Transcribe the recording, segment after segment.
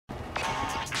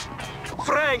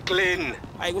Franklin!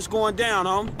 Hey, what's going down,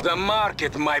 homie? The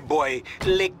market, my boy.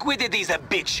 Liquidity's a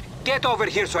bitch. Get over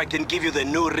here so I can give you the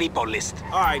new repo list.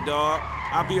 All right, dawg.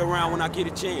 I'll be around when I get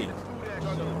a chance.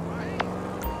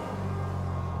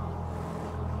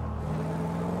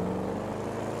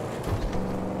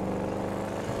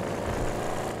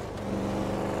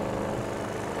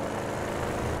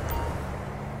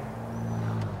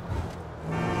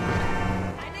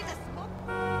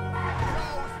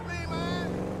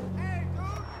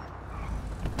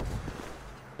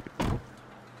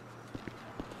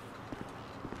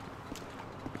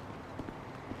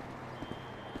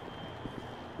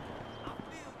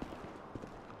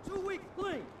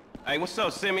 Hey, what's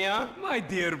up, Simeon? My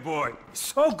dear boy,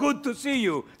 so good to see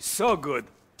you. So good.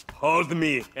 Hold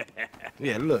me.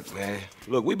 Yeah, look, man.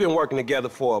 Look, we've been working together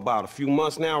for about a few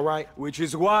months now, right? Which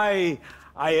is why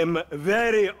I am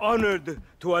very honored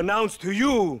to announce to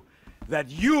you that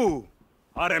you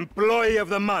are Employee of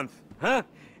the Month. Huh?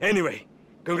 Anyway,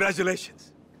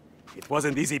 congratulations. It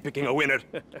wasn't easy picking a winner.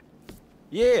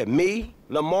 Yeah, me,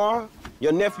 Lamar,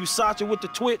 your nephew Sacha with the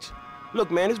Twitch. Look,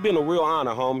 man, it's been a real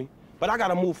honor, homie. But I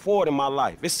gotta move forward in my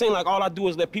life. It seems like all I do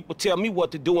is let people tell me what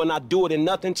to do and I do it and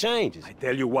nothing changes. I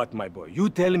tell you what, my boy. You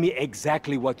tell me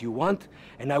exactly what you want,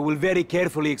 and I will very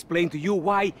carefully explain to you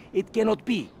why it cannot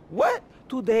be. What?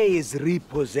 Today is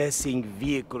repossessing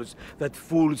vehicles that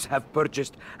fools have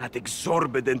purchased at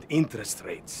exorbitant interest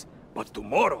rates. But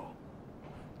tomorrow,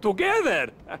 together,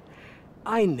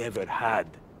 I never had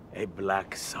a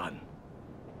black son.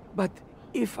 But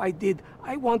if I did,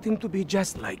 I want him to be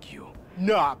just like you.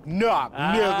 Knock, knock,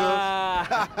 niggas.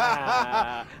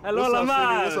 Hello, What's up,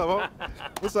 Lamar. What's up, homie?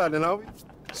 What's up, then, homie?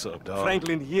 What's up, dog?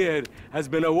 Franklin here has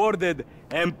been awarded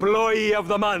Employee of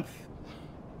the Month.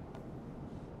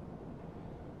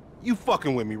 You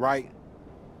fucking with me, right?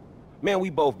 Man,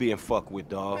 we both being fucked with,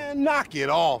 dog. Man, knock it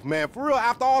off, man. For real,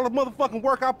 after all the motherfucking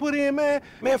work I put in, man.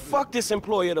 Man, fuck this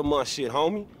Employee of the Month shit,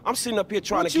 homie. I'm sitting up here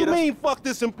trying What to get you us... mean, fuck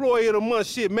this Employee of the Month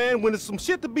shit, man? When there's some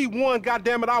shit to be won,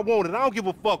 goddammit, I want it. I don't give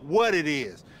a fuck what it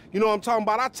is. You know what I'm talking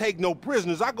about? I take no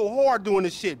prisoners. I go hard doing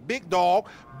this shit. Big dog,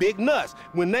 big nuts.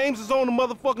 When names is on the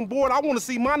motherfucking board, I want to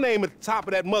see my name at the top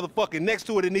of that motherfucking next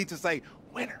to it. It needs to say,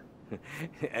 winner.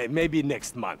 Maybe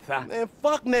next month, huh? Man,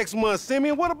 fuck next month,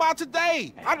 Simeon. What about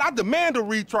today? I demand a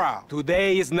retrial.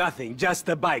 Today is nothing, just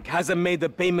a bike. Hasn't made a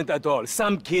payment at all.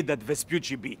 Some kid at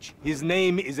Vespucci Beach. His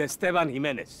name is Esteban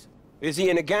Jimenez. Is he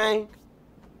in the gang?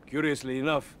 Curiously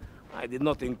enough, I did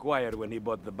not inquire when he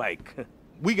bought the bike.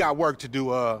 We got work to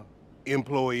do,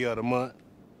 Employee of the Month.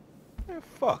 Man,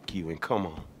 fuck you and come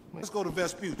on. Let's go to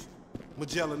Vespucci,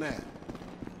 Magellan Ave.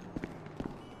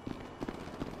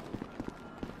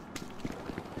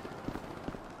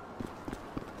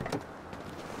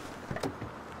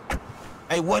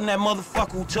 Hey, wasn't that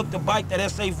motherfucker who took the bike that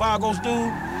S.A. Vagos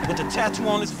dude? With the tattoo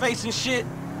on his face and shit?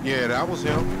 Yeah, that was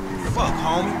him. Fuck,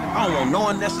 homie. I don't want no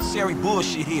unnecessary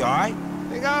bullshit here, all right?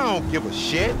 Nigga, I don't give a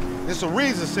shit. There's a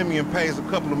reason Simeon pays a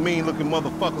couple of mean-looking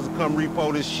motherfuckers to come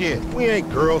repo this shit. We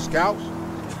ain't Girl Scouts.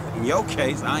 In your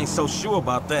case, I ain't so sure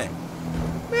about that.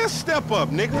 Man, step up,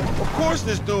 nigga. Of course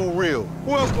this dude real.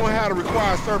 Who else gonna have the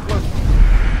required surplus?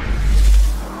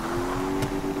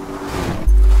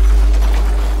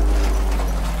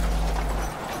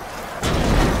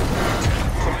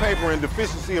 Paper and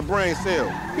deficiency of brain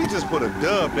cells. He just put a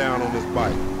dub down on this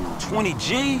bike. 20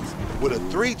 G's? With a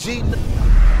 3G...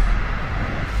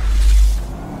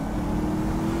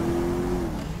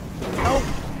 No.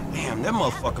 Damn, that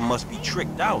motherfucker must be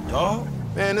tricked out, dawg.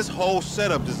 Man, this whole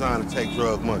setup designed to take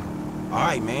drug money. All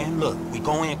right, man, look, we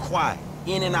go in quiet.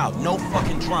 In and out, no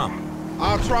fucking drama.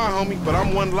 I'll try, homie, but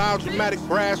I'm one loud, dramatic,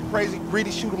 brass, crazy,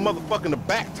 greedy, shoot a motherfucker in the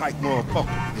back type motherfucker.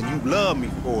 And you love me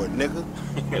for it, nigga.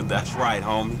 That's right,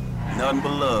 homie. Nothing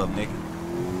but love, nigga.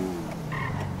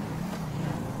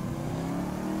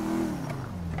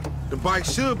 The bike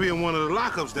should be in one of the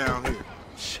lockups down here.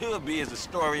 Should be is the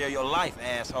story of your life,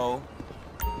 asshole.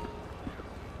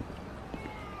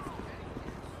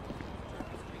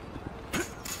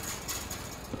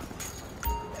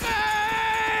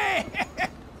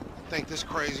 I think this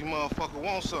crazy motherfucker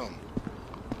wants something.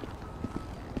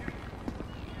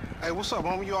 Hey, what's up,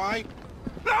 homie? You all right?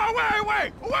 No,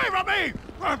 wait! Away from me!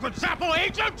 Example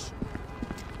agents!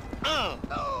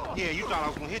 Yeah, you thought I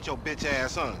was gonna hit your bitch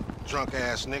ass, huh? Drunk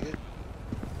ass nigga.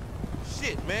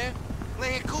 Shit, man.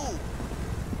 Play it cool.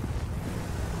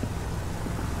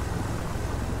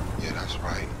 Yeah, that's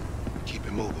right. Keep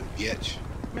it moving, bitch.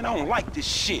 Man, I don't like this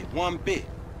shit one bit.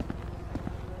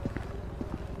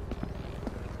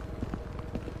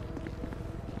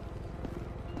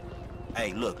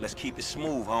 Hey, look, let's keep it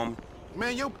smooth, homie.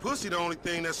 Man, your pussy the only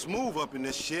thing that's smooth up in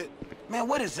this shit. Man,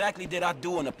 what exactly did I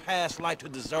do in a past life to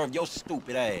deserve your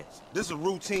stupid ass? This a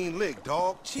routine lick,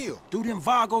 dog. Chill. Do them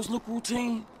Vagos look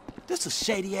routine? This a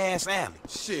shady-ass alley.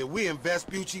 Shit, we in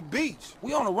Vespucci Beach.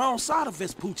 We on the wrong side of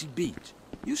Vespucci Beach.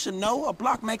 You should know a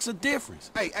block makes a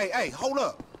difference. Hey, hold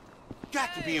up.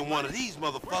 Got to be in one of these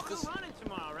motherfuckers.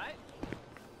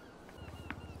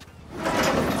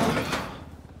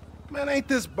 Man, ain't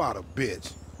this about a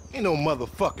bitch? Ain't no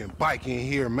motherfucking bike in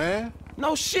here, man.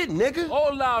 No shit, nigga.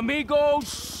 Hola,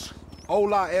 amigos.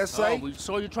 Hola, S.A. Oh, we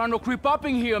saw you trying to creep up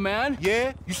in here, man.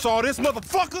 Yeah? You saw this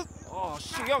motherfucker? Oh,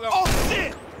 shit. Yo, Oh,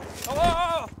 shit!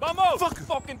 Vamos! Fucker.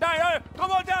 Fucking down.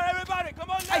 Come on down, everybody. Come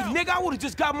on Hey, down. nigga, I would've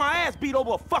just got my ass beat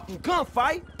over a fucking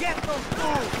gunfight. Get those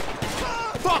fools.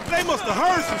 Fuck, they must have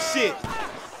heard some shit.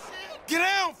 Get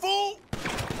down, fool!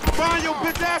 Find your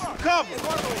bitch ass some cover.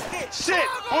 Shit,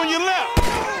 on your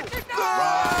left.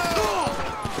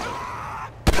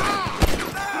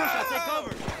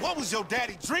 What was your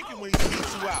daddy drinking when he beat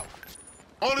you out?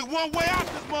 Only one way out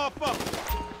this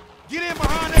motherfucker. Get in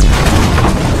behind that.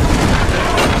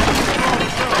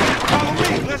 Follow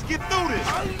me, let's get through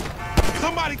this.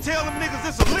 Somebody tell them niggas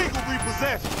it's illegal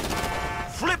repossession.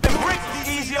 Flipping bricks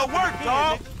is easier work,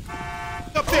 dog.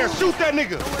 Up there, shoot that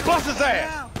nigga. Bust his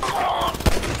ass.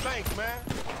 Thanks, man.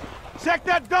 Check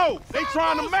that door. They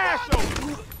trying to mash on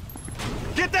you.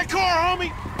 Get that car,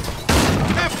 homie.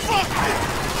 Man, fuck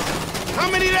this. How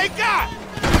many they got?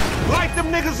 Light them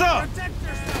niggas up.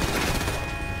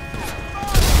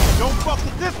 Don't fuck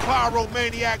with this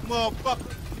pyromaniac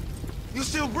motherfucker. You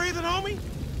still breathing, homie?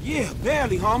 Yeah,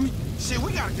 barely, homie. Shit,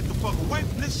 we gotta get the fuck away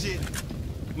from this shit.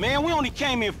 Man, we only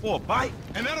came in for a bite.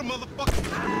 And that a motherfucker.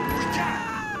 We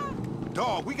got it.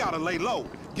 Dog, we gotta lay low.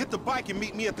 Get the bike and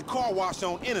meet me at the car wash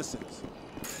on Innocence.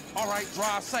 All right,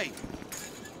 drive safe.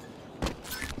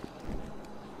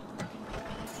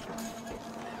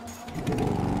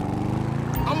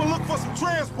 I'ma look for some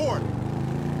transport.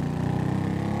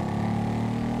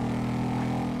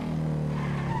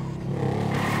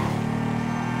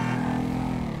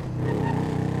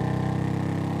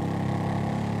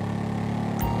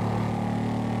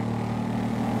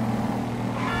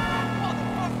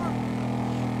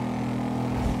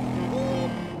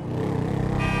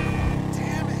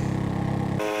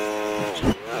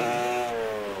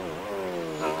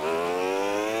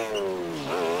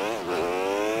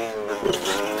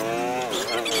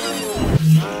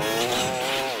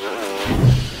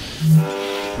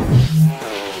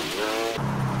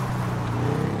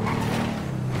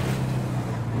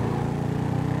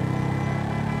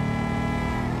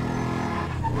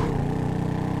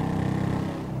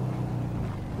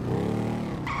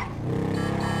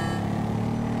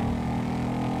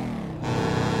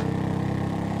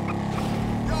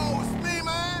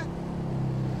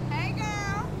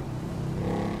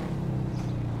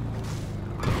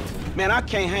 Man, I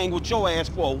can't hang with your ass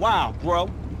for a while, bro.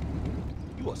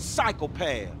 You a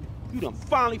psychopath. You done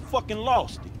finally fucking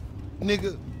lost it.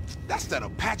 Nigga, that's that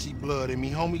Apache blood in me,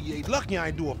 homie. You ain't lucky I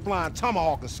ain't do a flying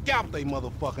tomahawk and scalp they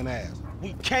motherfucking ass.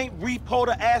 We can't repo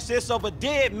the assets of a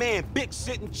dead man, big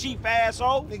sitting chief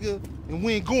asshole. Nigga, and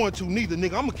we ain't going to neither,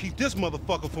 nigga. I'm gonna keep this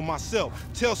motherfucker for myself.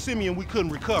 Tell Simeon we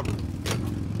couldn't recover.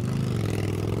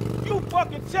 You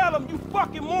fucking tell him, you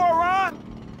fucking moron.